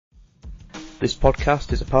This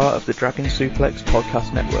podcast is a part of the Dragon Suplex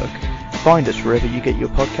Podcast Network. Find us wherever you get your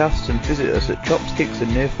podcasts and visit us at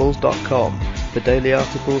chopskicksandnearfalls.com for daily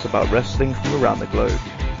articles about wrestling from around the globe.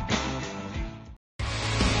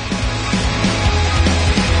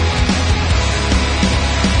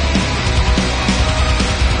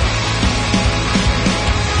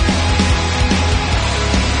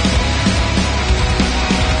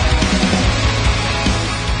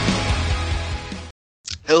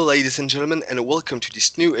 Hello, ladies and gentlemen, and welcome to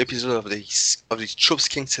this new episode of the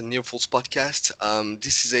Chopskiks and Nearfalls podcast.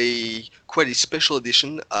 This is quite a special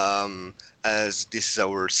edition, as this is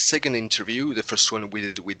our second interview. The first one we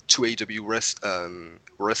did with 2AW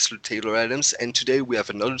wrestler Taylor Adams, and today we have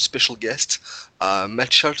another special guest, Matt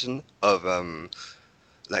Charlton of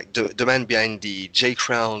the man behind the J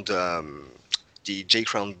Crown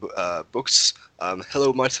books.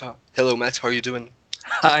 Hello, Matt. Hello, Matt. How are you doing?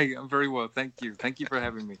 Hi, I'm very well, thank you. Thank you for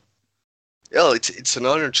having me. Well, it's an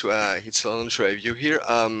honor to have you here.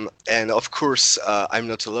 And of course, I'm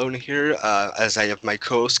not alone here, as I have my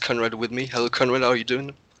co-host Conrad with me. Hello, Conrad. How are you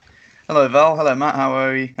doing? Hello, Val. Hello, Matt. How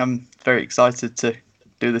are you? I'm very excited to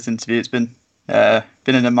do this interview. It's been an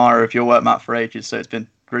admirer of your work, Matt, for ages, so it's been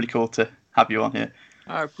really cool to have you on here.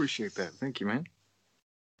 I appreciate that. Thank you, man.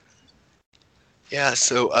 Yeah,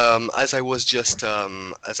 so as I was just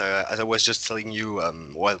telling you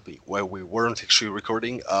while we weren't actually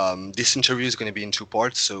recording, this interview is going to be in two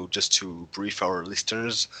parts. So just to brief our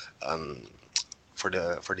listeners for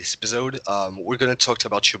this episode, we're going to talk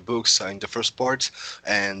about your books in the first part,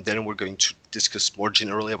 and then we're going to discuss more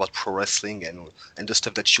generally about pro wrestling and the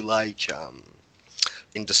stuff that you like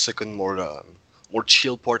in the second more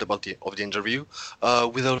chill part of the interview.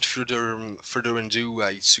 Without further ado,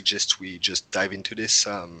 I suggest we just dive into this.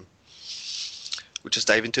 With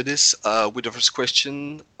the first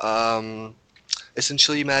question.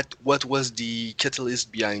 Essentially, Matt, what was the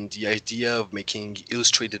catalyst behind the idea of making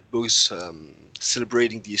illustrated books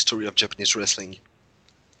celebrating the history of Japanese wrestling?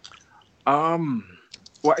 Well,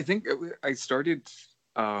 I think I started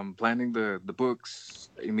planning the books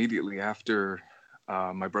immediately after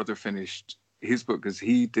my brother finished his book, because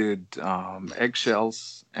he did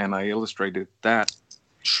Eggshells, and I illustrated that.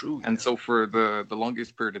 True. And so for the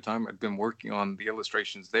longest period of time, I'd been working on the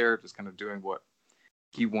illustrations there, just kind of doing what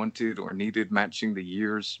he wanted or needed, matching the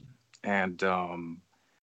years. And kind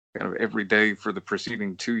of every day for the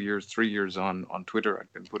preceding 2 years, 3 years on Twitter,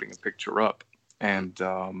 I'd been putting a picture up. And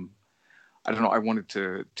I don't know, I wanted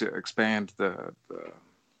to expand the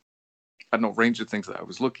range of things that I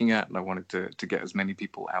was looking at, and I wanted to get as many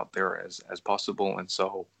people out there as possible. And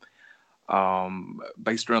so,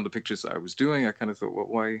 based around the pictures that I was doing, I kind of thought, well,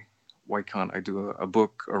 why can't I do a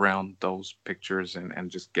book around those pictures and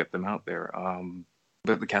just get them out there?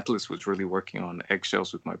 But the catalyst was really working on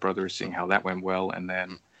Eggshells with my brother, seeing how that went well, and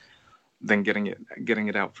then getting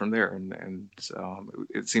it out from there. And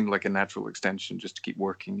it seemed like a natural extension just to keep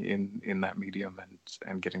working in that medium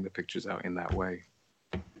and getting the pictures out in that way.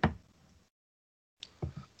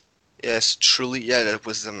 Yes, truly. Yeah, that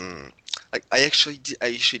was I actually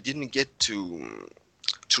didn't get to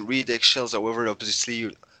read Eggshells. However,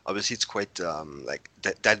 obviously it's quite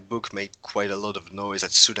that book made quite a lot of noise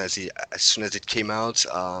as soon as it came out.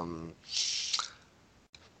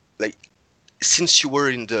 Since you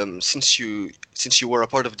were a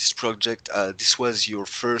part of this project, this was your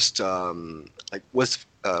first was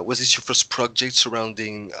this your first project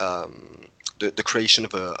surrounding the creation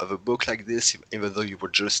of a book like this, even though you were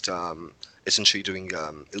just essentially doing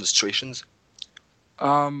illustrations?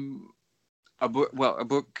 A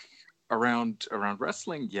book around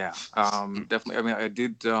wrestling, yeah, definitely. I mean, I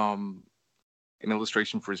did an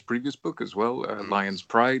illustration for his previous book as well, Lion's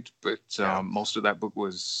Pride, but most of that book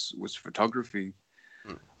was photography.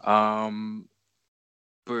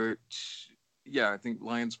 But yeah, I think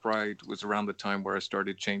Lion's Pride was around the time where I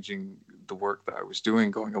started changing the work that I was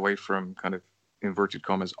doing, going away from kind of inverted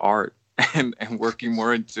commas art and working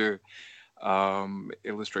more into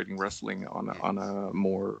illustrating wrestling on a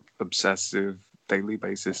more obsessive daily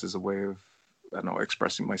basis as a way of, I don't know,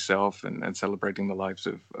 expressing myself and celebrating the lives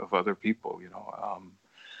of other people, you know.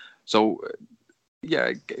 So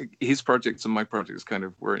yeah, his projects and my projects kind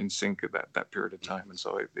of were in sync at that period of time, and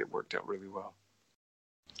so it worked out really well.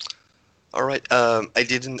 All right. I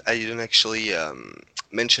didn't actually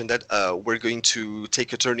mention that we're going to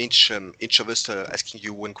take a turn each of us asking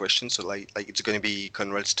you one question. So like it's going to be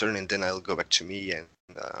Conrad's turn, and then I'll go back to me, and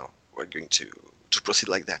we're going to proceed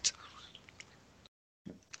like that.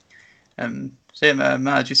 So yeah,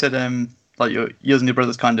 Matt, you said like yours and your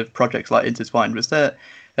brother's kind of projects like intertwined. Was there,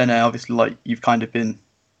 and obviously like you've kind of been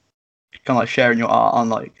kind of like sharing your art on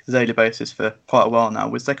like a daily basis for quite a while now.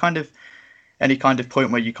 Was there kind of any kind of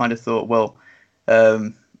point where you kind of thought, well,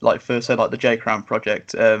 like for say like the J Crown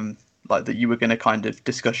project, like that you were going to kind of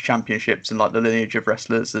discuss championships and like the lineage of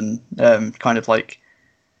wrestlers, and kind of like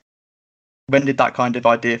when did that kind of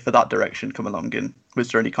idea for that direction come along, and was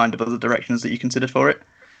there any kind of other directions that you considered for it?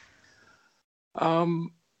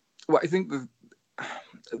 Well, I think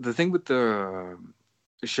the thing with the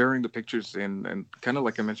sharing the pictures and kind of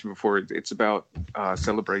like I mentioned before, it's about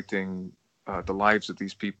celebrating the lives of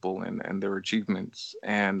these people and their achievements.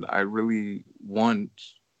 And I really want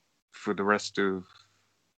for the rest of,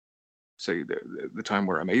 say, the time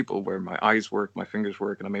where I'm able, where my eyes work, my fingers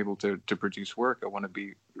work, and I'm able to produce work, I want to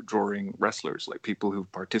be drawing wrestlers, like people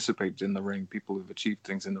who've participated in the ring, people who've achieved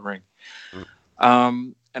things in the ring.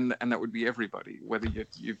 And that would be everybody. Whether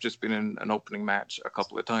you've just been in an opening match a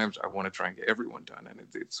couple of times, I want to try and get everyone done. And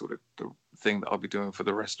it's sort of the thing that I'll be doing for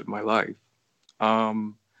the rest of my life.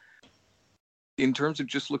 In terms of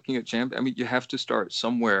just looking at champ, I mean, you have to start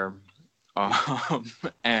somewhere,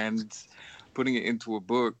 and putting it into a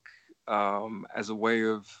book as a way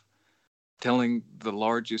of telling the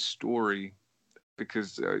largest story,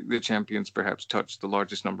 because the champions perhaps touch the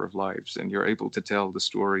largest number of lives, and you're able to tell the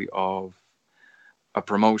story of a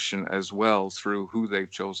promotion as well through who they've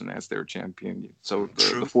chosen as their champion. So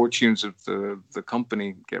the fortunes of the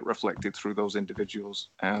company get reflected through those individuals.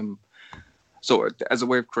 So as a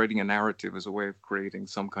way of creating a narrative, as a way of creating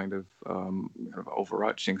some kind of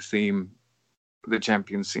overarching theme, the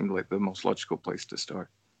champions seemed like the most logical place to start.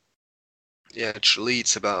 Yeah, actually,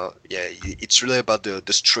 it's really about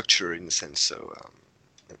the structure in a sense. So,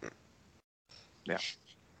 yeah.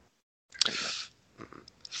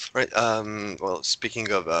 Right. Well,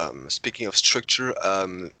 speaking of structure,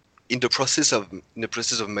 in the process of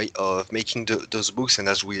making those books, and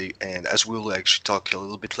as we'll actually talk a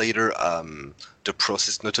little bit later, the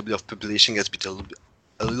process, notably of publishing, has been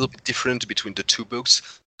a little bit different between the two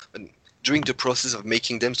books. And during the process of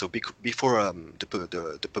making them, so before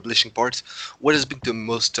the publishing part, what has been the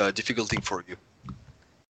most difficult thing for you?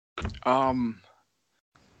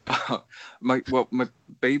 My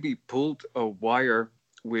baby pulled a wire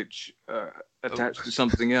which attached to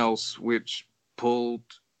something else, which pulled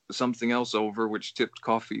something else over, which tipped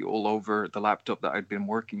coffee all over the laptop that I'd been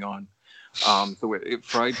working on. So it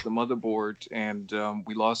fried the motherboard, and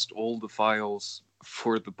we lost all the files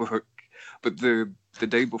for the book. But the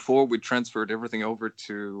day before, we transferred everything over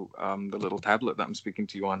to the little tablet that I'm speaking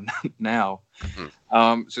to you on now.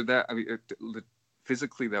 So that, I mean,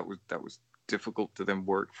 physically, that was difficult to then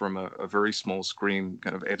work from a very small screen,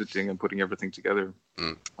 kind of editing and putting everything together.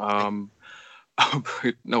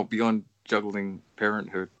 But no, beyond juggling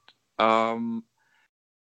parenthood, I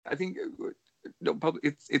think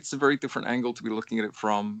it's a very different angle to be looking at it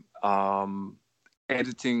from.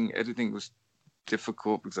 Editing was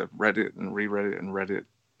difficult because I've read it and reread it and read it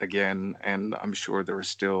again, and I'm sure there are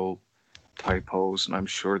still typos, and I'm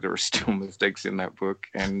sure there are still mistakes in that book,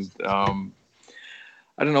 and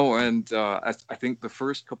I don't know, and I think the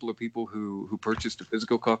first couple of people who purchased a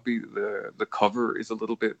physical copy, the cover is a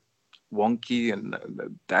little bit wonky, and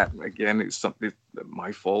that again is something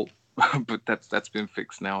my fault, but that's been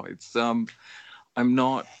fixed now. It's I'm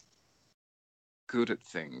not good at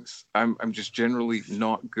things. I'm just generally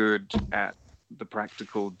not good at the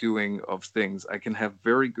practical doing of things. I can have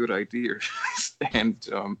very good ideas and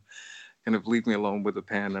kind of leave me alone with a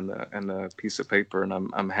pen and a piece of paper, and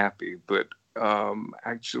I'm happy, but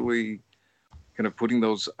actually kind of putting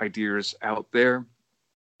those ideas out there,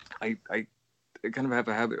 I kind of have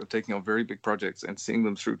a habit of taking on very big projects and seeing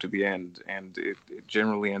them through to the end, and it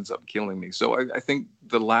generally ends up killing me. So I think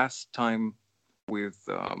the last time with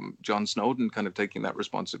John Snowden kind of taking that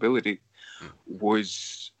responsibility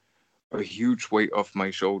was a huge weight off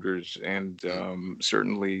my shoulders, and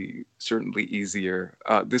certainly easier.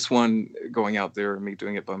 This one, going out there and me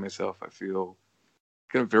doing it by myself, I feel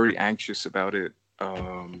kind of very anxious about it,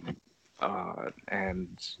 and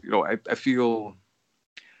I feel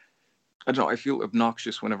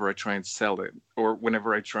obnoxious whenever I try and sell it, or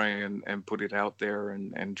whenever I try and put it out there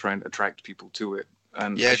and try and attract people to it.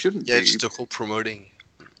 And I shouldn't be. It's the whole promoting.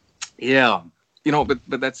 Yeah, but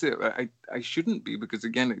that's it. I shouldn't be, because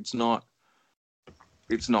again, it's not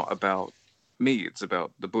about me. It's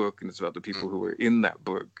about the book, and it's about the people who are in that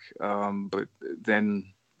book. But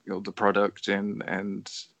then the product and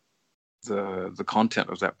the content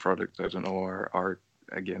of that product, I don't know, are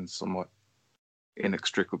again somewhat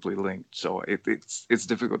inextricably linked. So it's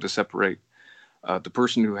difficult to separate the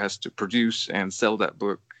person who has to produce and sell that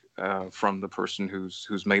book from the person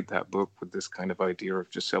who's made that book with this kind of idea of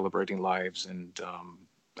just celebrating lives and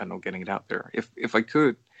I know, getting it out there. If I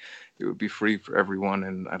could, it would be free for everyone,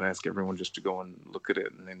 and I'd ask everyone just to go and look at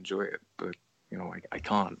it and enjoy it. But I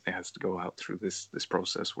can't. It has to go out through this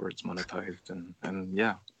process where it's monetized, and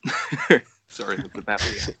yeah. Sorry to put that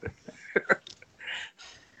way out there.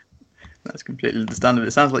 That's completely understandable.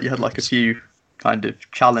 It sounds like you had like a few kind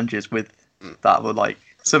of challenges with that, were like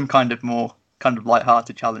some kind of more kind of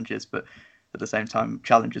light-hearted challenges, but at the same time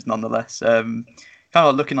challenges nonetheless. Kind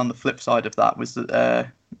of looking on the flip side of that, was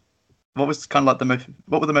that what was kind of like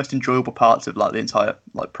what were the most enjoyable parts of like the entire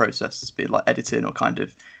like process, be it like editing or kind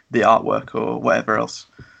of the artwork or whatever else?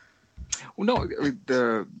 Well, no, I mean,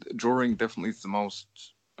 the drawing definitely is the most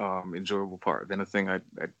enjoyable part of anything. I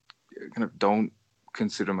kind of don't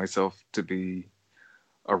consider myself to be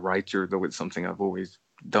a writer, though it's something I've always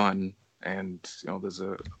done. And there's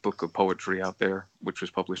a book of poetry out there which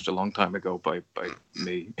was published a long time ago by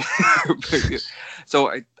me. But, yeah.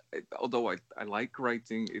 So although I like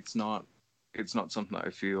writing, it's not something that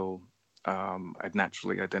I feel I'd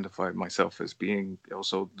naturally identify myself as being.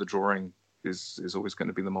 Also, the drawing is always going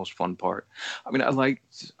to be the most fun part. I mean, I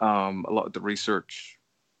liked a lot of the research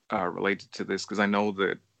related to this, because I know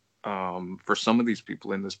that for some of these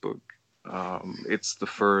people in this book, it's the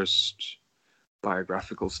first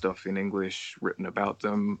biographical stuff in English written about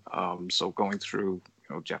them. So going through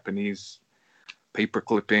Japanese paper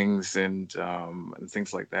clippings and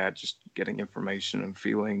things like that, just getting information and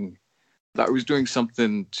feeling that I was doing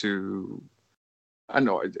something to, I don't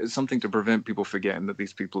know, it's something to prevent people forgetting that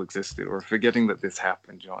these people existed, or forgetting that this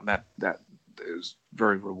happened. And that is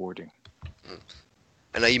very rewarding.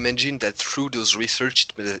 And I imagine that through those research,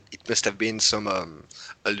 it must have been some a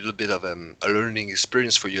little bit of a learning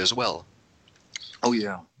experience for you as well. Oh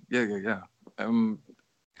yeah.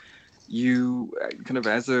 You kind of,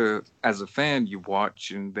 as a fan, you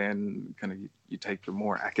watch, and then kind of you take a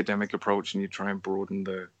more academic approach, and you try and broaden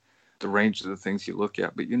the range of the things you look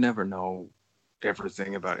at, but you never know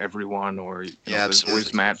everything about everyone, or there's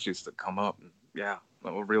always matches that come up. And, yeah,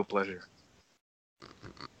 a real pleasure.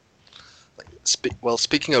 Well,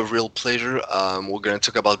 speaking of real pleasure, we're going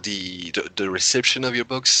to talk about the reception of your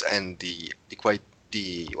books and the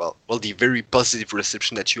very positive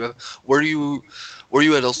reception that you have. Were you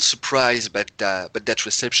at all surprised by that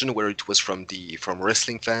reception, whether it was from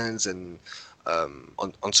wrestling fans and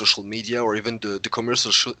on social media, or even the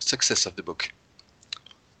commercial success of the book?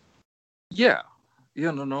 Yeah,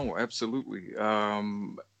 no, absolutely.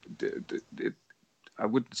 I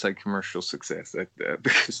wouldn't say commercial success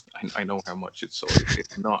because I know how much it's sold.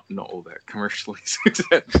 It's not all that commercially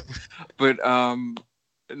success. But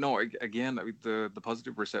no, again, I mean, the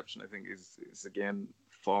positive reception, I think, is again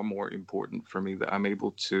far more important for me, that I'm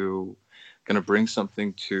able to kind of bring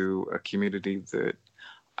something to a community that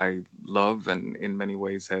I love, and in many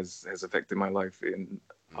ways has affected my life in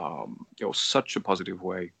such a positive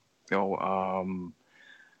way. And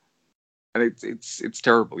it's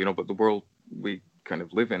terrible, but the world we kind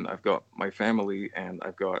of live in, I've got my family, and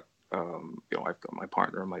I've got I've got my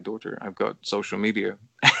partner and my daughter. I've got social media,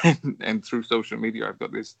 and through social media, I've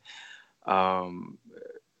got this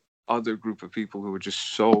other group of people who are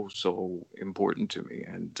just so important to me,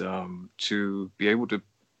 and to be able to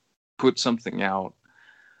put something out,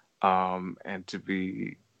 and to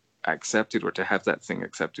be accepted, or to have that thing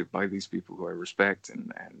accepted by these people who I respect,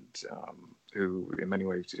 and who in many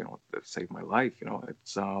ways have saved my life.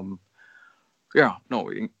 It's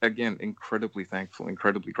again, incredibly thankful,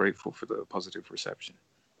 incredibly grateful for the positive reception.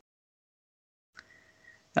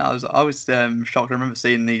 I was shocked. I remember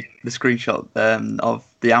seeing the screenshot of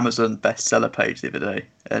the Amazon bestseller page the other day,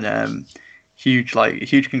 and huge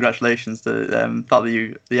congratulations to the fact that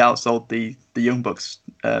you outsold the Young Bucks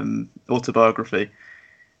autobiography,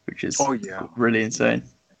 which is really insane.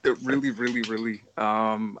 It really.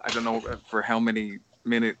 I don't know for how many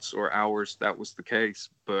minutes or hours that was the case,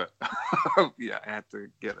 but yeah, I had to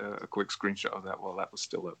get a quick screenshot of that while that was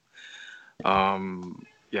still up. That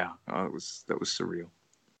was surreal.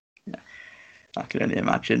 Yeah, I can only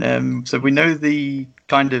imagine. So we know the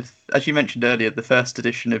kind of, as you mentioned earlier, the first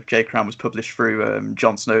edition of J. Crown was published through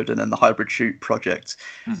John Snowden and the Hybrid Shoot project,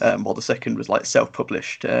 while the second was like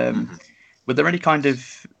self-published. Were there any kind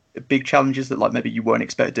of big challenges that like maybe you weren't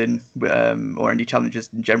expecting, or any challenges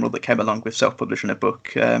in general that came along with self-publishing a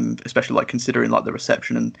book, especially like considering like the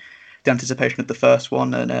reception and the anticipation of the first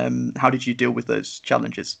one, and how did you deal with those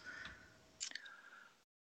challenges?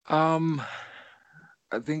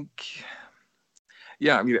 I think,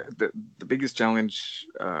 I mean, the biggest challenge,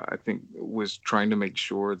 I think, was trying to make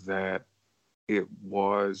sure that it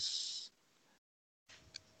was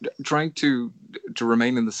trying to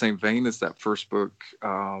remain in the same vein as that first book,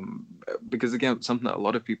 because again, something that a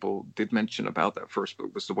lot of people did mention about that first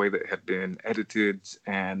book was the way that it had been edited,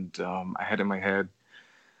 and I had in my head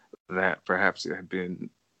that perhaps it had been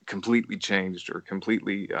completely changed or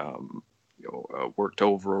completely worked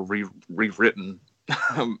over or rewritten.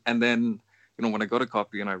 And then, when I got a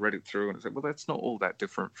copy and I read it through, and I said, well, that's not all that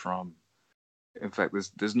different from. In fact,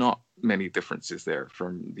 there's not many differences there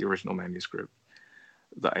from the original manuscript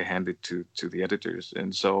that I handed to the editors.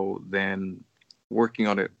 And so then working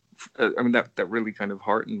on it, that really kind of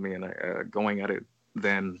heartened me, and I going at it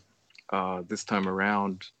then this time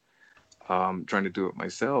around, trying to do it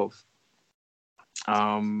myself.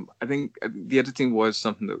 I think the editing was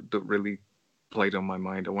something that really played on my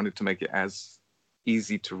mind. I wanted to make it as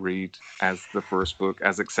easy to read as the first book,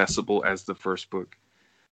 as accessible as the first book.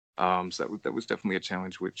 So that was definitely a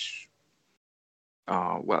challenge, which,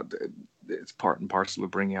 it's part and parcel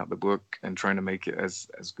of bringing out the book and trying to make it as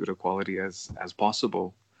good a quality as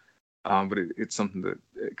possible. But it's something that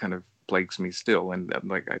it kind of plagues me still. And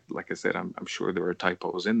like I said, I'm sure there are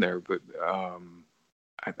typos in there, but I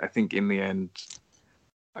think in the end,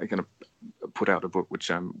 I kind of put out a book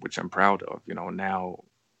which I'm proud of.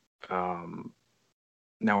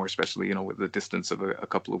 Now, especially, with the distance of a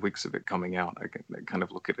couple of weeks of it coming out, I can kind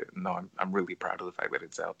of look at it and know I'm really proud of the fact that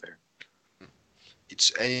it's out there.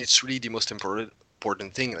 It's really the most important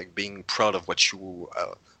thing, like being proud of what you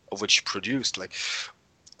produced. Like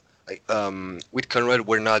with Conrad,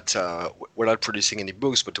 we're not producing any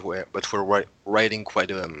books, but we're writing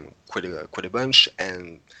quite a bunch,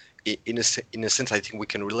 and in a sense, I think we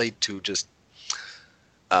can relate to just.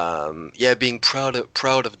 Being proud of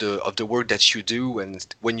the work that you do,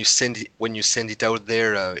 and when you send it out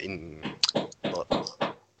there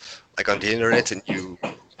like on the internet, and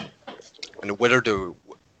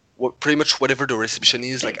pretty much whatever the reception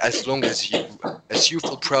is, like as long as you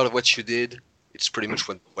feel proud of what you did, it's pretty much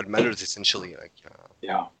what matters essentially. Like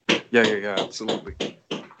yeah, absolutely.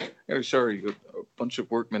 Yeah, sorry, a bunch of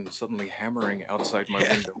workmen suddenly hammering outside my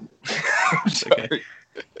window. Sorry.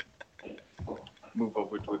 Move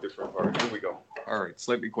over to a different part. Here we go. All right,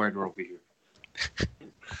 slightly quieter over here.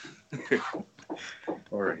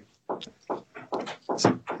 All right.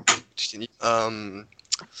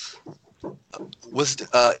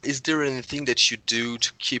 Is there anything that you do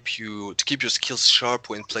to keep your skills sharp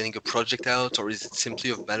when planning a project out, or is it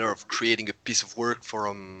simply a matter of creating a piece of work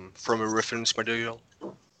from a reference material?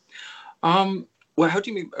 Well, how do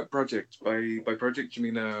you mean a project? By project, you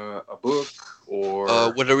mean a book, or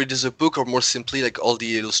whether it is a book or more simply like all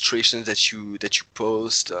the illustrations that you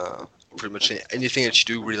post, pretty much anything that you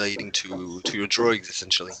do relating to your drawings,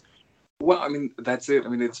 essentially. Well, that's it.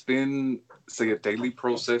 It's been, say, a daily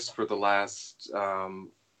process for the last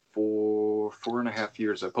 4.5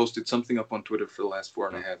 years. I posted something up on Twitter for the last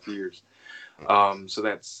 4.5 years. So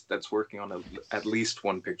that's working on at least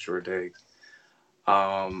one picture a day.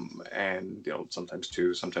 And sometimes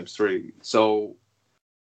 2, sometimes 3. So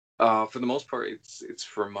for the most part, it's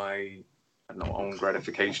for my own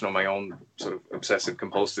gratification, or my own sort of obsessive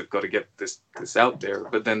compulsive, got to get this out there.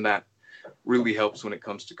 But then that really helps when it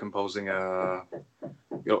comes to composing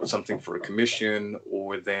something for a commission,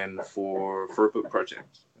 or then for a book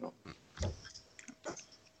project.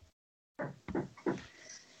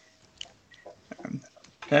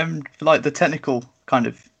 For like the technical kind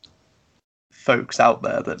of folks out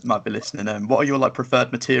there that might be listening, what are your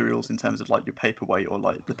preferred materials in terms of your paperweight, or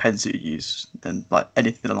the pens that you use, and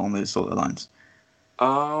anything along those sort of lines?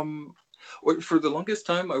 Well, for the longest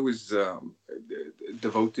time, I was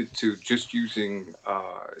devoted to just using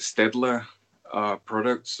Staedtler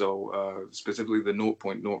products, so specifically the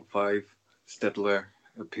 0.05 Staedtler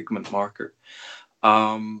pigment marker.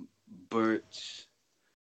 But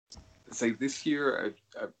say this year,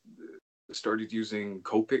 I've started using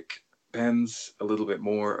Copic pens a little bit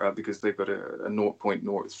more, because they've got a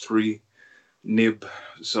 0.03 nib.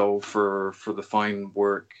 So for the fine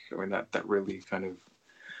work, that really kind of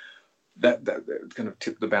that kind of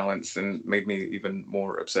tipped the balance and made me even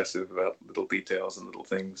more obsessive about little details and little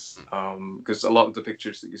things. Because a lot of the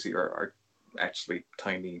pictures that you see are actually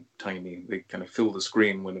tiny. They kind of fill the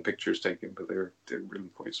screen when the picture is taken, but they're really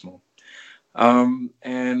quite small.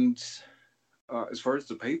 And as far as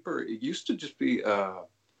the paper, it used to just be a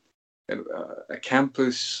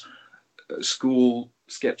campus school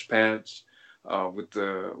sketch pads with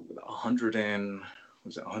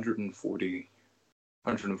 140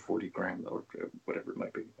 gram, or whatever it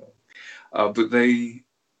might be. But they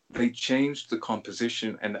changed the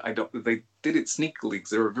composition, and they did it sneakily, because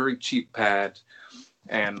they're a very cheap pad,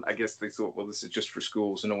 and I guess they thought, well, this is just for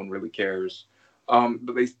schools and no one really cares.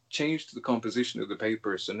 But they changed the composition of the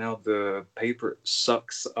paper, so now the paper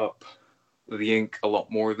sucks up the ink a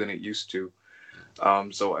lot more than it used to.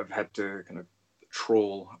 So I've had to kind of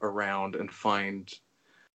troll around and find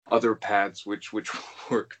other pads which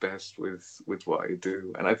work best with what I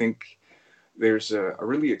do. And I think there's a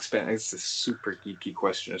really it's a super geeky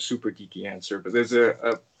question, a super geeky answer, but there's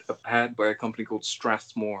a pad by a company called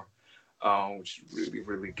Strathmore, which is really,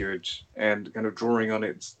 really good. And kind of drawing on it,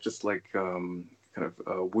 it's just like kind of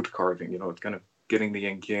wood carving, it's kind of getting the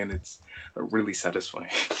ink in. It's really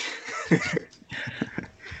satisfying.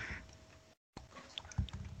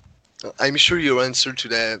 I'm sure your answer to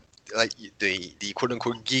that, like the quote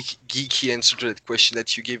unquote geeky answer to that question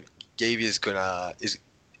that you gave is gonna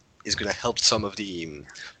help some of the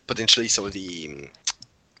potentially some of the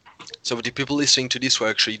people listening to this who are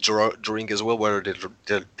actually drawing as well, whether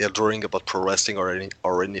they're drawing about pro wrestling or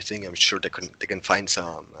anything. I'm sure they can find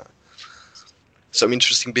some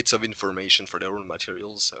interesting bits of information for their own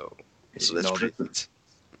materials. So that's pretty.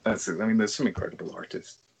 That's it. I mean, there's some incredible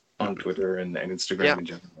artists on Twitter and Instagram in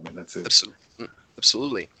general. I mean, that's it.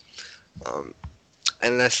 Absolutely.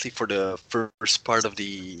 And lastly, for the first part of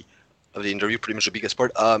the interview, pretty much the biggest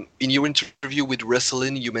part. In your interview with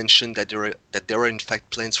WrestleIn, you mentioned that there are in fact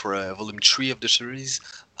plans for a volume 3 of the series.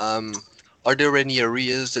 Are there any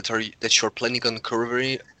areas that you're planning on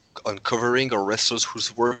covering, or wrestlers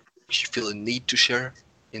whose work you feel a need to share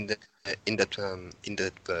in that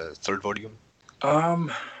third volume?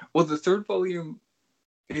 Well, the third volume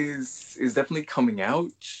is definitely coming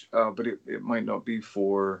out, but it might not be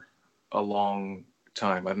for a long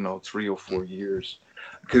time. I don't know, 3 or 4 years.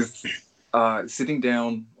 Because sitting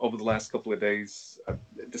down over the last couple of days, I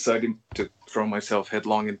decided to throw myself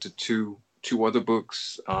headlong into two other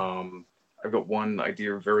books. I've got one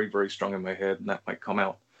idea very, very strong in my head, and that might come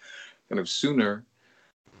out kind of sooner.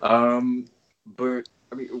 But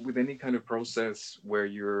I mean, with any kind of process where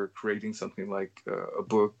you're creating something like a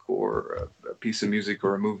book or a piece of music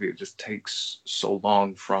or a movie, it just takes so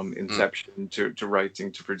long from inception to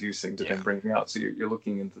writing to producing to then bringing out. So you're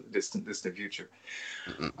looking into the distant future.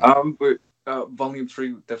 But Volume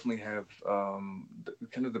 3 would definitely have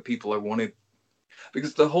kind of the people I wanted,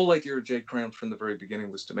 because the whole idea of J Crown from the very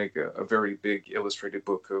beginning was to make a very big illustrated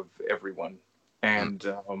book of everyone, and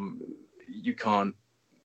you can't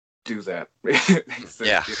do that. Like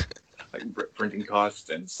printing costs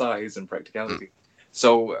and size and practicality.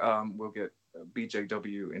 So we'll get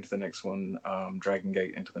BJW into the next one, Dragon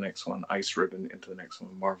Gate into the next one, Ice Ribbon into the next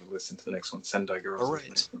one, Marvelous into the next one, Sendai Girls into the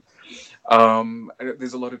next one.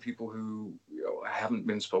 There's a lot of people who haven't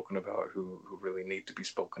been spoken about who really need to be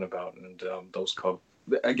spoken about, and those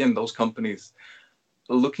companies,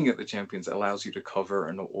 looking at the champions allows you to cover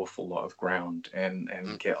an awful lot of ground and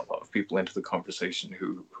get a lot of people into the conversation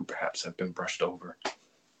who perhaps have been brushed over.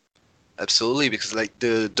 Absolutely, because like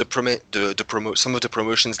some of the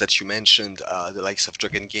promotions that you mentioned, the likes of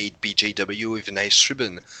Dragon Gate, BJW, even Ice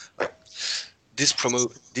Ribbon, these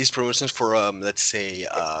promotions for let's say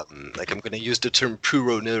like I'm gonna use the term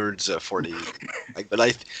puro nerds for the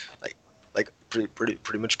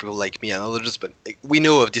pretty much people like me and others, but we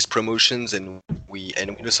know of these promotions and we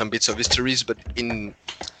know some bits of histories, but in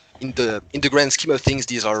the grand scheme of things,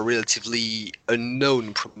 these are relatively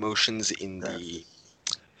unknown promotions in the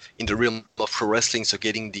realm of pro wrestling. So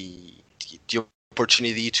getting the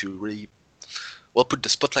opportunity to really put the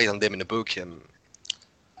spotlight on them in a book.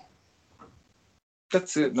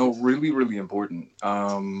 That's it. No, really, really important.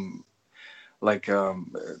 When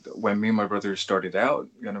me and my brother started out,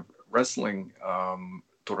 wrestling,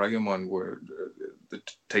 Toraemon were the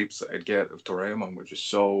tapes I'd get of Toraemon were just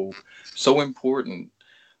so important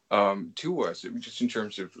to us, just in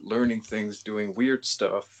terms of learning things, doing weird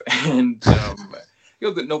stuff, and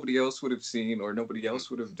that nobody else would have seen or nobody else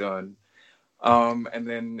would have done. And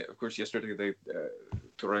then, of course, yesterday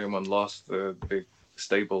Toraemon lost the big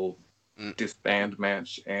stable disband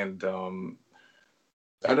match, and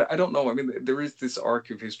I don't know. I mean, there is this arc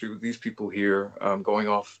of history with these people here going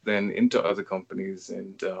off then into other companies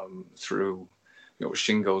and through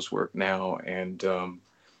Shingo's work now, and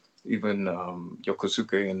even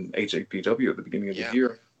Yokosuke and HAPW at the beginning of the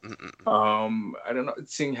year. I don't know,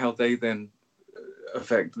 seeing how they then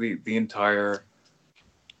affect the entire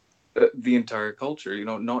culture,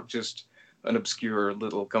 not just an obscure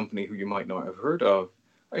little company who you might not have heard of.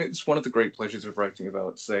 It's one of the great pleasures of writing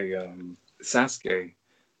about, say, Sasuke,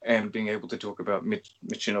 and being able to talk about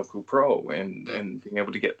Michinoku Pro and being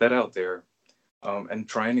able to get that out there, and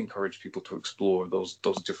try and encourage people to explore those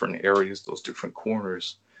different areas, those different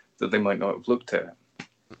corners that they might not have looked at.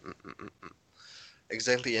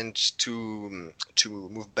 exactly. And just to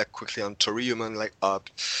move back quickly on Toriumon, like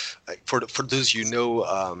for those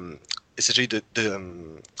essentially the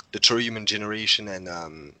Toriumon generation and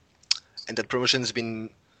that promotion has been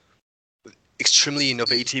extremely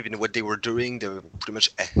innovative in what they were doing. They were pretty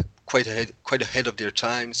much quite ahead of their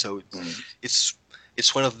time. So it's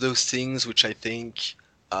one of those things which I think,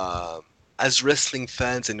 as wrestling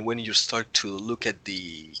fans, and when you start to look at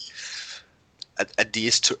the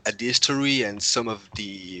history and some of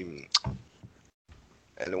the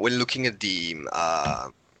and when looking at the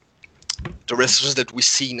wrestlers that we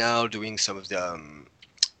see now doing some of the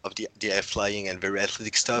high flying and very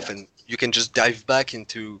athletic stuff, and you can just dive back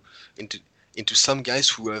into some guys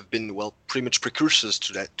who have been, well, pretty much precursors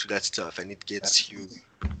to that stuff, and it gets you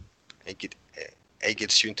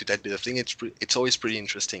into that bit of thing. It's always pretty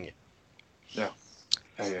interesting. Yeah.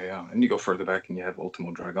 And you go further back, and you have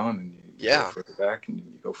Ultimo Dragon, and you go further back, and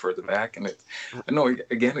you go further back, and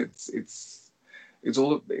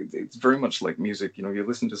it's very much like music. You know, you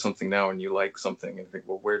listen to something now and you like something and think,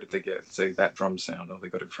 well, where did they get, say, that drum sound? Oh, they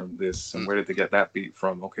got it from this. And where did they get that beat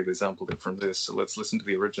from? Okay, they sampled it from this. So let's listen to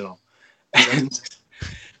the original. And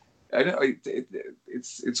I know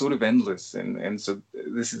it's sort of endless. And so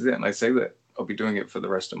this is it. And I say that I'll be doing it for the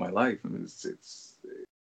rest of my life. I mean,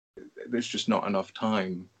 there's just not enough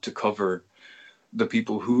time to cover the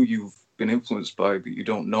people who you've been influenced by, but you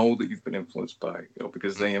don't know that you've been influenced by, you know,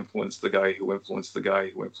 because they influenced the guy who influenced the guy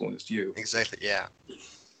who influenced you. Exactly. Yeah.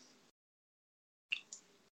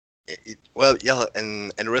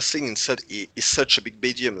 And wrestling is such a big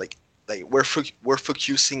medium. Like we're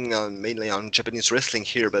focusing mainly on Japanese wrestling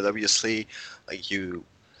here, but obviously,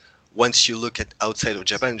 once you look at outside of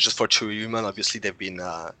Japan, just for Toriumon, obviously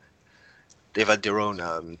they've had their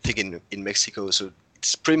own thing in Mexico, so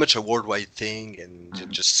it's pretty much a worldwide thing, and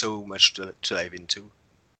just so much to dive into.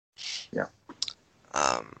 Yeah.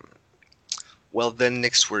 Well, then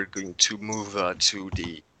next we're going to move to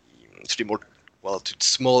the more, well, to the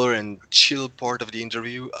smaller and chill part of the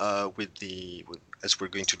interview as we're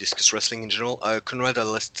going to discuss wrestling in general. Conrad,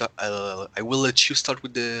 I will let you start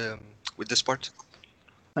with this part.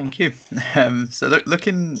 Thank you. So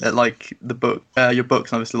looking at like the book, your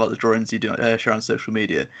books, and obviously like the drawings you do share on social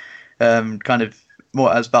media, kind of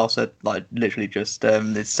more, as Val said, like literally just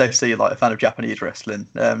it's safe to say you're like a fan of Japanese wrestling.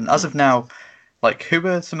 As of now, like who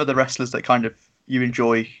are some of the wrestlers that kind of you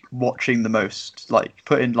enjoy watching the most? Like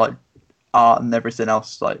put in like art and everything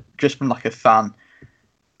else, like just from like a fan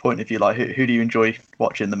point of view, like who do you enjoy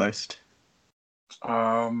watching the most?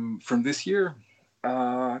 From this year,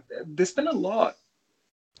 there's been a lot.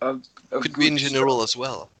 Could be in general as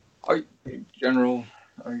well. In general,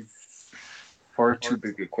 far too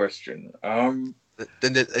big a question.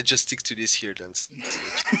 Then I just stick to this here then.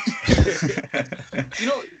 You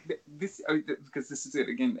know, because this is it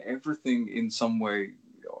again. Everything in some way,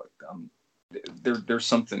 there's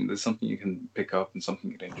something you can pick up and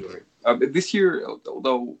something you can enjoy. This year,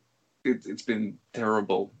 although it's been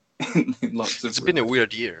terrible in lots of. It's been a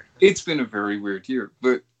weird year. It's been a very weird year,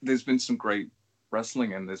 but there's been some great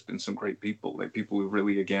wrestling, and there's been some great people, like people who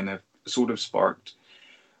really again have sort of sparked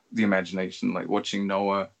the imagination. Like watching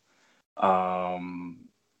Noah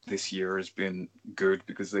this year has been good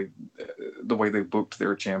because the way they booked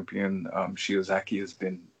their champion Shiozaki has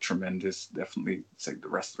been tremendous. Definitely say the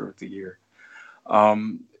wrestler of the year,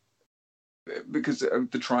 because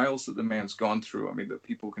of the trials that the man's gone through. I mean, that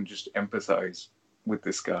people can just empathize with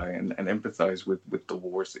this guy and empathize with the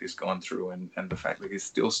wars that he's gone through, and the fact that he's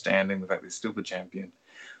still standing, the fact that he's still the champion.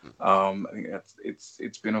 I think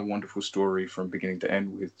it's been a wonderful story from beginning to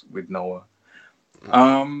end with Noah.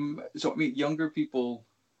 So I mean, younger people,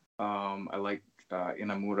 I like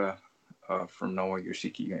Inamura from Noah,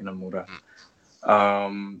 Yoshiki Inamura,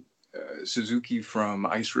 Suzuki from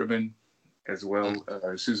Ice Ribbon as well.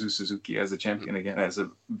 Suzu Suzuki as a champion again, as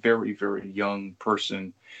a very, very young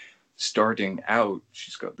person starting out.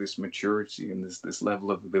 She's got this maturity and this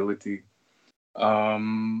level of ability.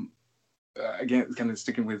 Again, kind of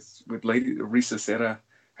sticking with Lady Risa Serra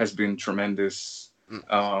has been tremendous.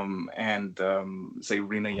 And say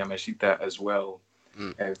Rina Yamashita as well.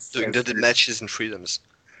 Doing the matches and freedoms.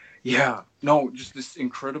 Yeah, no, just this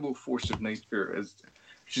incredible force of nature. As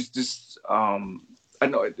she's just, I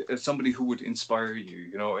know, as somebody who would inspire you,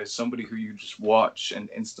 you know, as somebody who you just watch and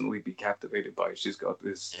instantly be captivated by. She's got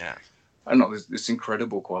this, I don't know, this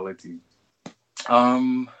incredible quality.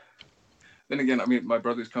 Then again, I mean, my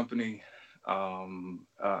brother's company,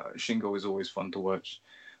 Shingo is always fun to watch.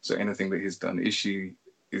 So anything that he's done, Ishii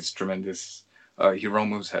is tremendous.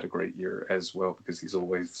 Hiromu's had a great year as well because he's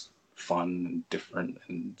always fun and different,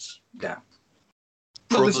 and yeah.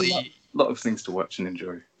 Probably lot of things to watch and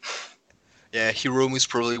enjoy. Yeah, Hiromu is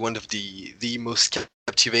probably one of the most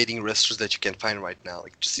captivating wrestlers that you can find right now.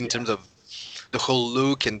 Like just in terms of the whole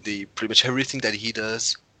look and the pretty much everything that he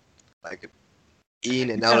does, like in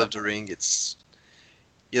and out of the ring,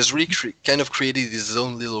 he has really kind of created his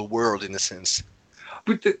own little world in a sense.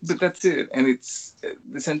 But that's it, and it's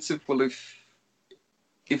the sense of, well, if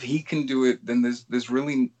he can do it, then there's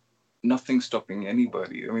really nothing stopping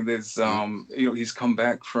anybody. I mean, there's he's come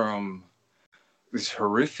back from this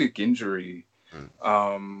horrific injury,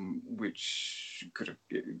 which could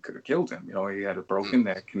have killed him. You know, he had a broken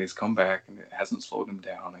neck, and he's come back, and it hasn't slowed him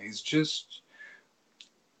down. He's just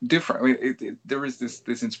different. I mean, there is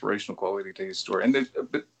this inspirational quality to his story, and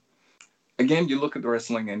but again, you look at the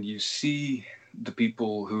wrestling, and you see the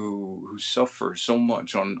people who suffer so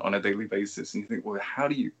much on a daily basis, and you think, well, how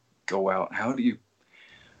do you go out? How do you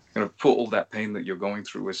kind of put all that pain that you're going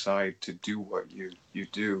through aside to do what you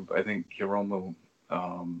do? But I think Hiromu,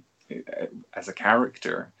 as a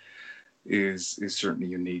character, is certainly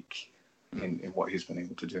unique in what he's been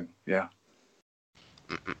able to do. Yeah.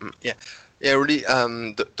 Yeah. Really.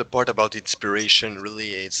 The part about inspiration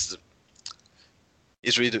really is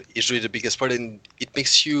really the biggest part, and it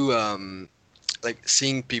makes you like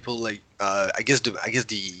seeing people like I guess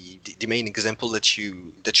the main example that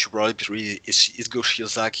you brought up really is Go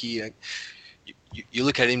Shiozaki. Like, you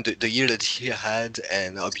look at him the year that he had,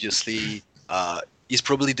 and obviously he's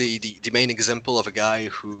probably the main example of a guy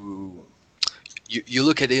who you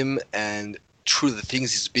look at him, and through the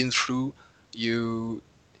things he's been through,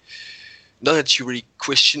 not that you really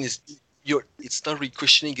question it's not really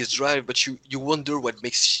questioning his drive, but you wonder what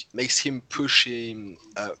makes him push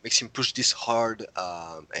this hard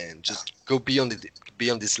and just go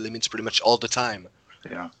beyond his limits pretty much all the time.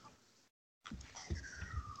 Yeah.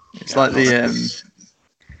 It's like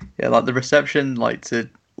like the reception, like to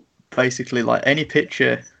basically like any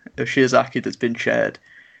picture of Shiozaki that's been shared,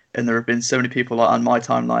 and there have been so many people like on my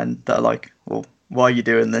timeline that are like, well, why are you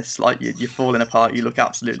doing this? Like you're falling apart. You look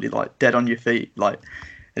absolutely like dead on your feet. Like,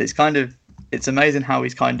 and it's amazing how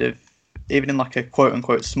he's kind of, even in like a quote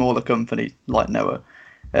unquote smaller company like Noah,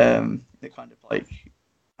 they kind of like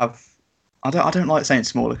have. I don't like saying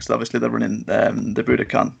smaller because obviously they're running the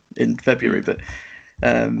Budokan in February, but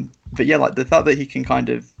yeah, like the fact that he can kind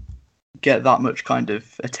of get that much kind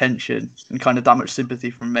of attention and kind of that much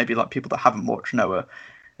sympathy from maybe like people that haven't watched Noah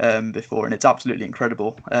before, and it's absolutely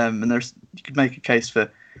incredible. And you could make a case for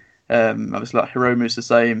obviously like Hiromu's the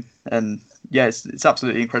same, and yeah, it's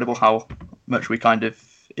absolutely incredible how much we kind of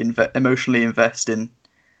emotionally invest in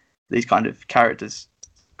these kind of characters.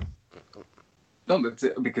 No, that's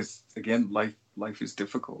it. Because again, life is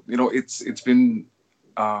difficult. You know, it's been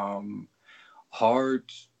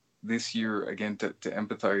hard this year again to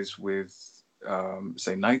empathize with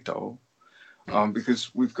say Naito,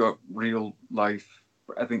 because we've got real life.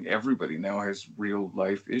 I think everybody now has real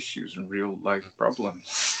life issues and real life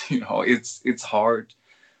problems. You know, it's hard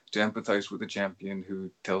to empathize with a champion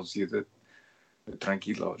who tells you that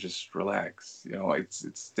tranquilo, just relax. You know,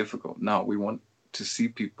 it's difficult. No, we want to see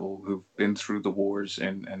people who've been through the wars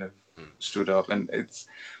and have stood up. And it's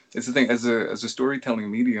the thing, as a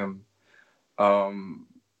storytelling medium,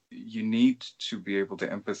 you need to be able to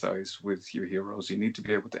empathize with your heroes. You need to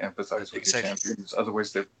be able to empathize with your champions.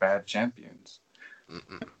 Otherwise, they're bad champions.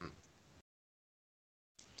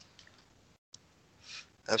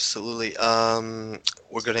 Absolutely.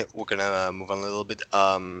 We're gonna move on a little bit.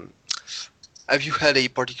 Have you had a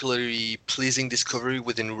particularly pleasing discovery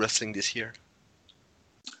within wrestling this year?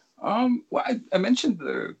 Well, I mentioned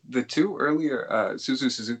the two earlier, Suzu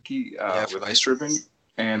Suzuki with Ice Ribbon,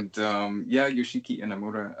 and Yoshiki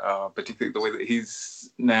Inamura, particularly the way that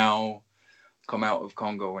he's now come out of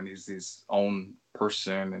Congo and he's his own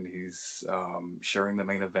person, and he's sharing the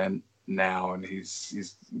main event now, and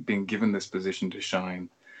he's being given this position to shine.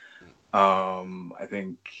 I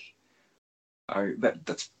think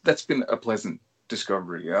that's been a pleasant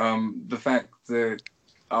discovery. The fact that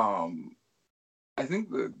I think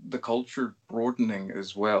the culture broadening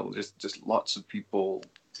as well, just lots of people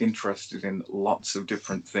interested in lots of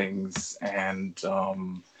different things, and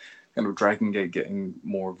kind of Dragon Gate getting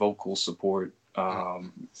more vocal support.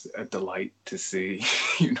 It's a delight to see,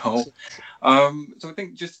 you know. So I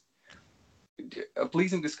think just a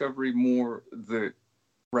pleasing discovery, more that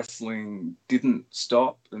wrestling didn't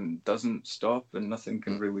stop and doesn't stop, and nothing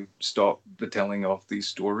can really stop the telling of these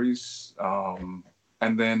stories.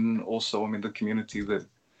 And then also, I mean, the community that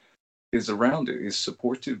is around it is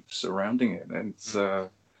supportive surrounding it, and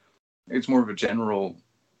it's more of a general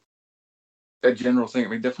a general thing. I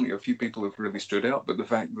mean, definitely a few people have really stood out, but the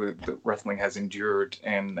fact that wrestling has endured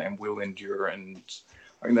and will endure, and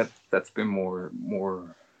I mean that's been more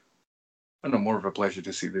I don't know, more of a pleasure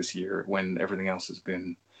to see this year when everything else has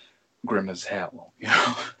been grim as hell. You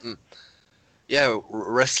know. Yeah,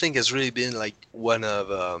 wrestling has really been like one of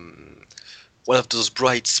those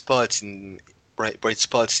bright spots in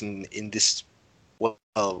this.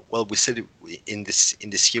 Well, we said it in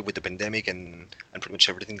this year with the pandemic and pretty much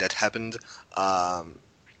everything that happened.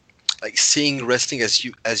 Like seeing wrestling, as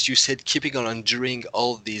you said, keeping on enduring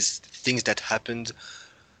all these things that happened.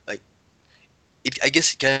 Like I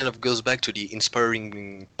guess it kind of goes back to the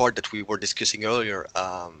inspiring part that we were discussing earlier.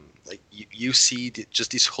 Like you see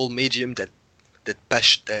just this whole medium that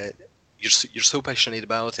you're so passionate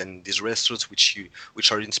about, and these wrestlers which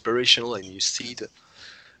are inspirational, and you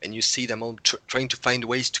see them all trying to find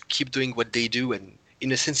ways to keep doing what they do, and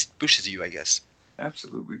in a sense it pushes you, I guess.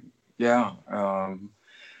 Absolutely, yeah.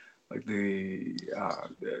 Like the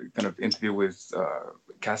kind of interview with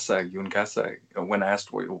Yun Kasai, when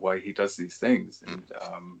asked why he does these things and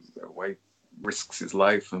why he risks his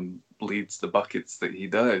life and bleeds the buckets that he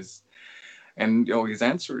does. And his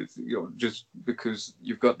answer is just because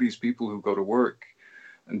you've got these people who go to work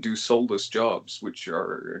and do soulless jobs which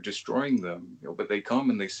are destroying them, but they come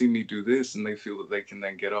and they see me do this and they feel that they can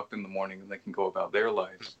then get up in the morning and they can go about their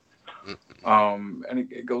lives. And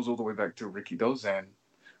it goes all the way back to Ricky Dozan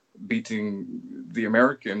beating the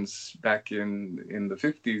Americans back in the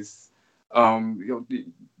 50s.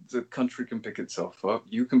 The country can pick itself up.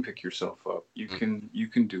 You can pick yourself up. You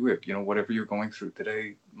can do it. Whatever you're going through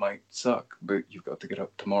today might suck, but you've got to get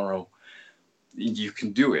up tomorrow. You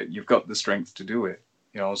can do it. You've got the strength to do it.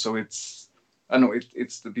 So it's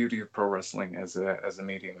the beauty of pro wrestling as a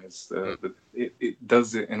medium. It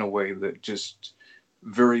does it in a way that just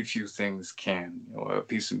very few things can. A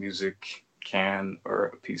piece of music can, or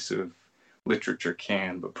a piece of literature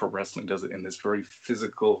can, but pro wrestling does it in this very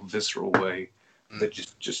physical, visceral way that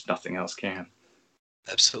just nothing else can.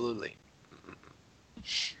 Absolutely.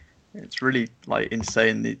 It's really like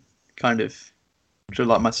insane. The kind of, I'm sure,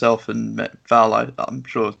 like myself and Val, I'm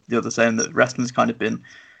sure the other saying that wrestling's kind of been,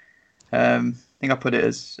 I think I put it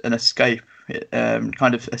as an escape,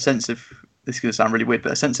 kind of a sense of, this is going to sound really weird,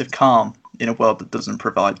 but a sense of calm in a world that doesn't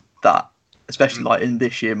provide that, especially like in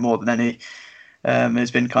this year more than any.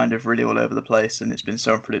 It's been kind of really all over the place, and it's been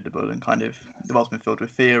so unpredictable, and kind of the world's been filled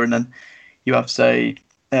with fear. And then you have, say,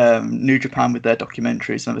 New Japan with their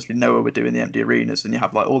documentaries, and obviously Noah were doing the empty arenas, and you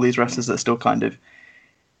have like all these wrestlers that are still kind of,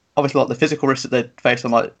 obviously, like the physical risks that they'd face on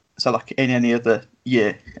like in any other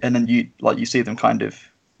year, and then you see them kind of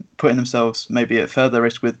putting themselves maybe at further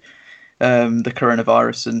risk with the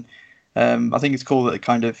coronavirus. And I think it's cool that it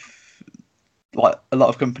kind of, like, a lot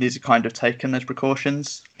of companies have kind of taken those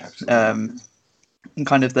precautions. Absolutely. And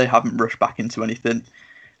kind of they haven't rushed back into anything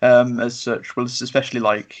as such. Well, especially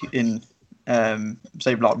like in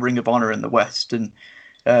say like Ring of Honor in the West, and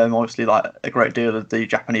obviously like a great deal of the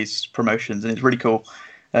Japanese promotions, and it's really cool.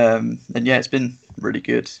 And yeah, it's been really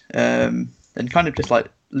good. And kind of just like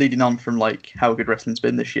leading on from like how good wrestling's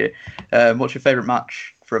been this year. What's your favourite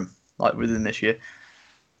match from like within this year?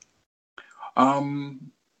 My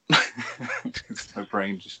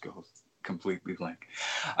brain just goes completely blank.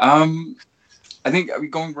 I think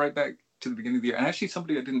going right back to the beginning of the year, and actually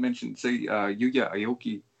somebody I didn't mention, say Yuya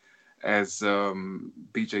Aoki as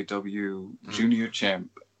BJW junior champ.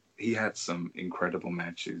 He had some incredible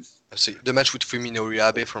matches. Absolutely. The match with Fuminori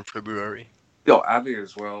Abe from February. Oh, Abe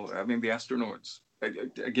as well. I mean, the Astronauts.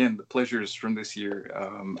 Again, the pleasures from this year.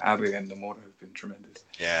 Abe and Nomura have been tremendous.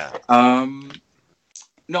 Yeah.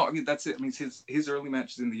 No, I mean that's it. I mean his early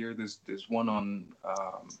matches in the year. There's one on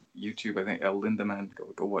YouTube. I think El Lindemann.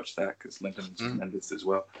 Go watch that because Lindemann's tremendous as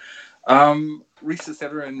well. Risa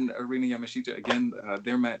Setter and Arina Yamashita again.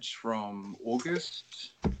 Their match from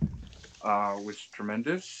August was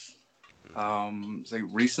tremendous. Say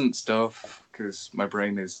recent stuff because my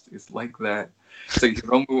brain is like that. Say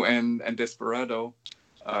Hiromu and Desperado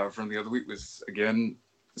from the other week was again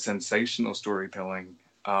sensational storytelling.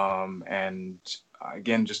 And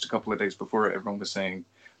again, just a couple of days before, everyone was saying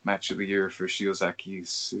match of the year for Shiozaki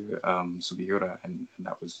Sugiura, and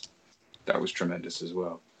that was tremendous as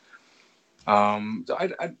well. So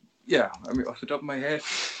I mean, off the top of my head,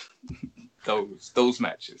 those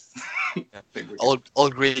matches. all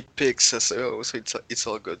great picks. So it's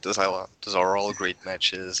all good. Those are all great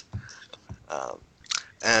matches.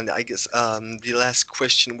 And I guess the last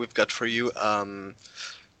question we've got for you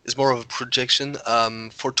is more of a projection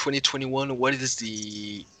for 2021. What is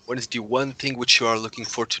the one thing which you are looking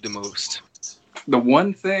forward to the most? The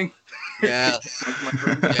one thing. Yeah,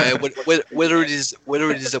 yeah. Whether it is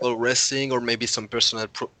about wrestling or maybe some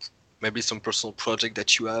maybe some personal project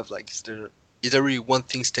that you have. Like, is there really one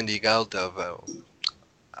thing standing out of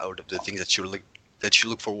the things that you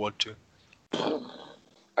look forward to?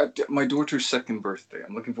 My daughter's second birthday.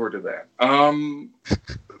 I'm looking forward to that.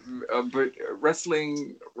 But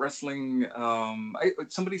wrestling.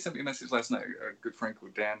 Somebody sent me a message last night. A good friend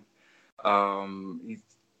called Dan. He's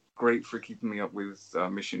great for keeping me up with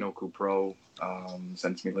Michinoku Pro.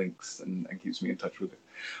 Sends me links and keeps me in touch with it.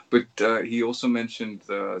 But he also mentioned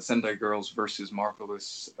the Sendai Girls versus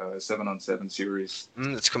Marvelous 7-on-7 series.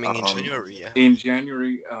 It's coming in January. Yeah. In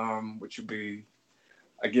January, which would be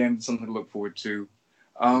again something to look forward to.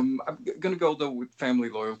 I'm gonna go though with family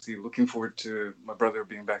loyalty. Looking forward to my brother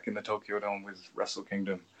being back in the Tokyo Dome with Wrestle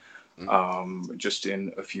Kingdom, just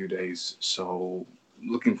in a few days. So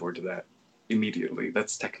looking forward to that immediately.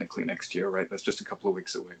 That's technically next year, right? That's just a couple of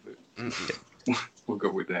weeks away, but we'll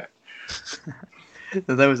go with that.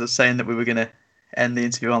 So there was a saying that we were gonna end the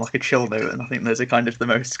interview on like a chill note, and I think those are kind of the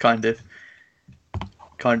most kind of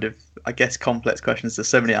I guess complex questions. There's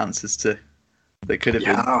so many answers to that could have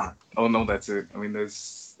been. Oh no, that's it. I mean,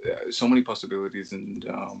 there's so many possibilities, and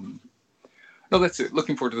no, that's it.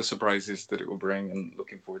 Looking forward to the surprises that it will bring, and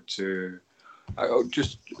looking forward to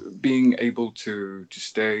just being able to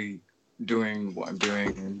stay doing what I'm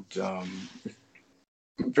doing, and I'm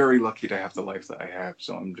very lucky to have the life that I have.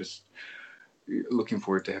 So I'm just looking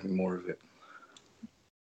forward to having more of it.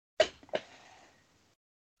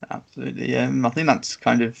 Absolutely. I think that's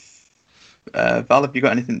kind of. Val, have you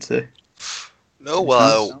got anything to? No.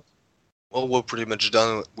 Well, we're pretty much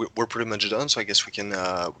done. We're pretty much done. So I guess we can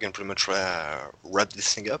pretty much wrap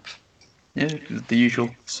this thing up. Yeah, the usual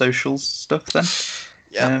socials stuff then.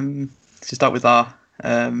 Yeah. To start with our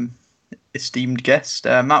esteemed guest,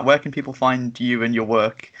 Matt. Where can people find you and your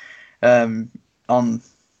work on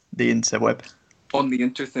the interweb? On the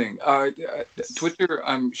inter thing, Twitter,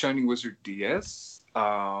 I'm Shining Wizard DS.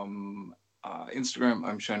 Instagram,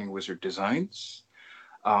 I'm Shining Wizard Designs.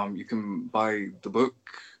 You can buy the book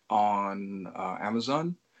on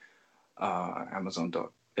Amazon,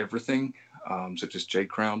 Amazon.everything, such as J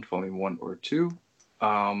Crown, Volume 1 or 2.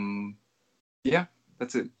 Yeah,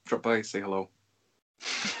 that's it. Drop by, say hello.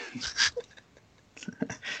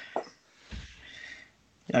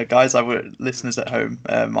 Yeah, guys, listeners at home,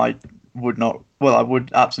 I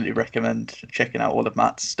would absolutely recommend checking out all of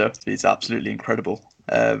Matt's stuff. He's absolutely incredible.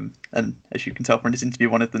 And as you can tell from this interview,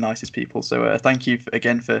 one of the nicest people. So thank you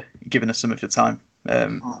again for giving us some of your time.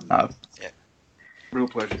 Yeah. Real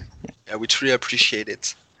pleasure. Yeah, we truly appreciate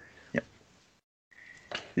it. Yeah.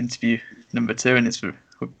 Interview number 2, and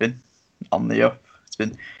we've been on the up. It's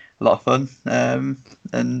been a lot of fun.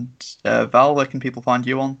 And Val, where can people find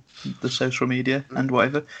you on the social media and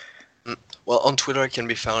whatever? Well, on Twitter, I can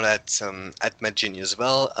be found at MattGenie as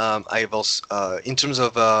well. I have also, in terms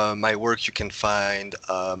of my work, you can find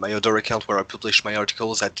my other account where I publish my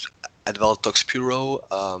articles at Val Talks Puro.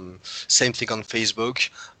 Same thing on Facebook,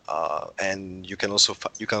 and you can also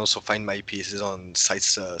find my pieces on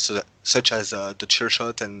sites such as the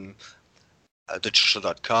Churchot and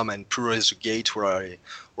thechurchot.com, and Puro is the Gate where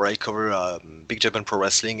I cover Big Japan Pro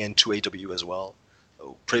Wrestling and 2AW as well.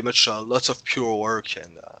 So pretty much lots of pure work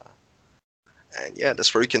and yeah,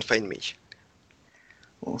 that's where you can find me.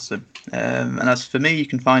 Awesome. And as for me, you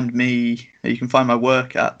can find my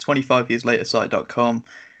work at 25yearslatersite.com,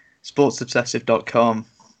 sportsobsessive.com,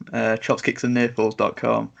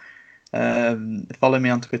 chopskicksandnearfalls.com. Follow me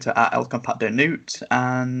on Twitter at elcompactonewt,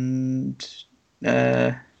 and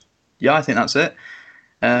yeah, I think that's it.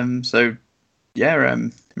 So yeah,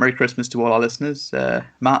 Merry Christmas to all our listeners.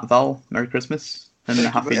 Matt, Val, Merry Christmas and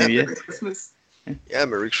Happy New Year. Merry Christmas. Yeah,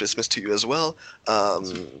 Merry Christmas to you as well.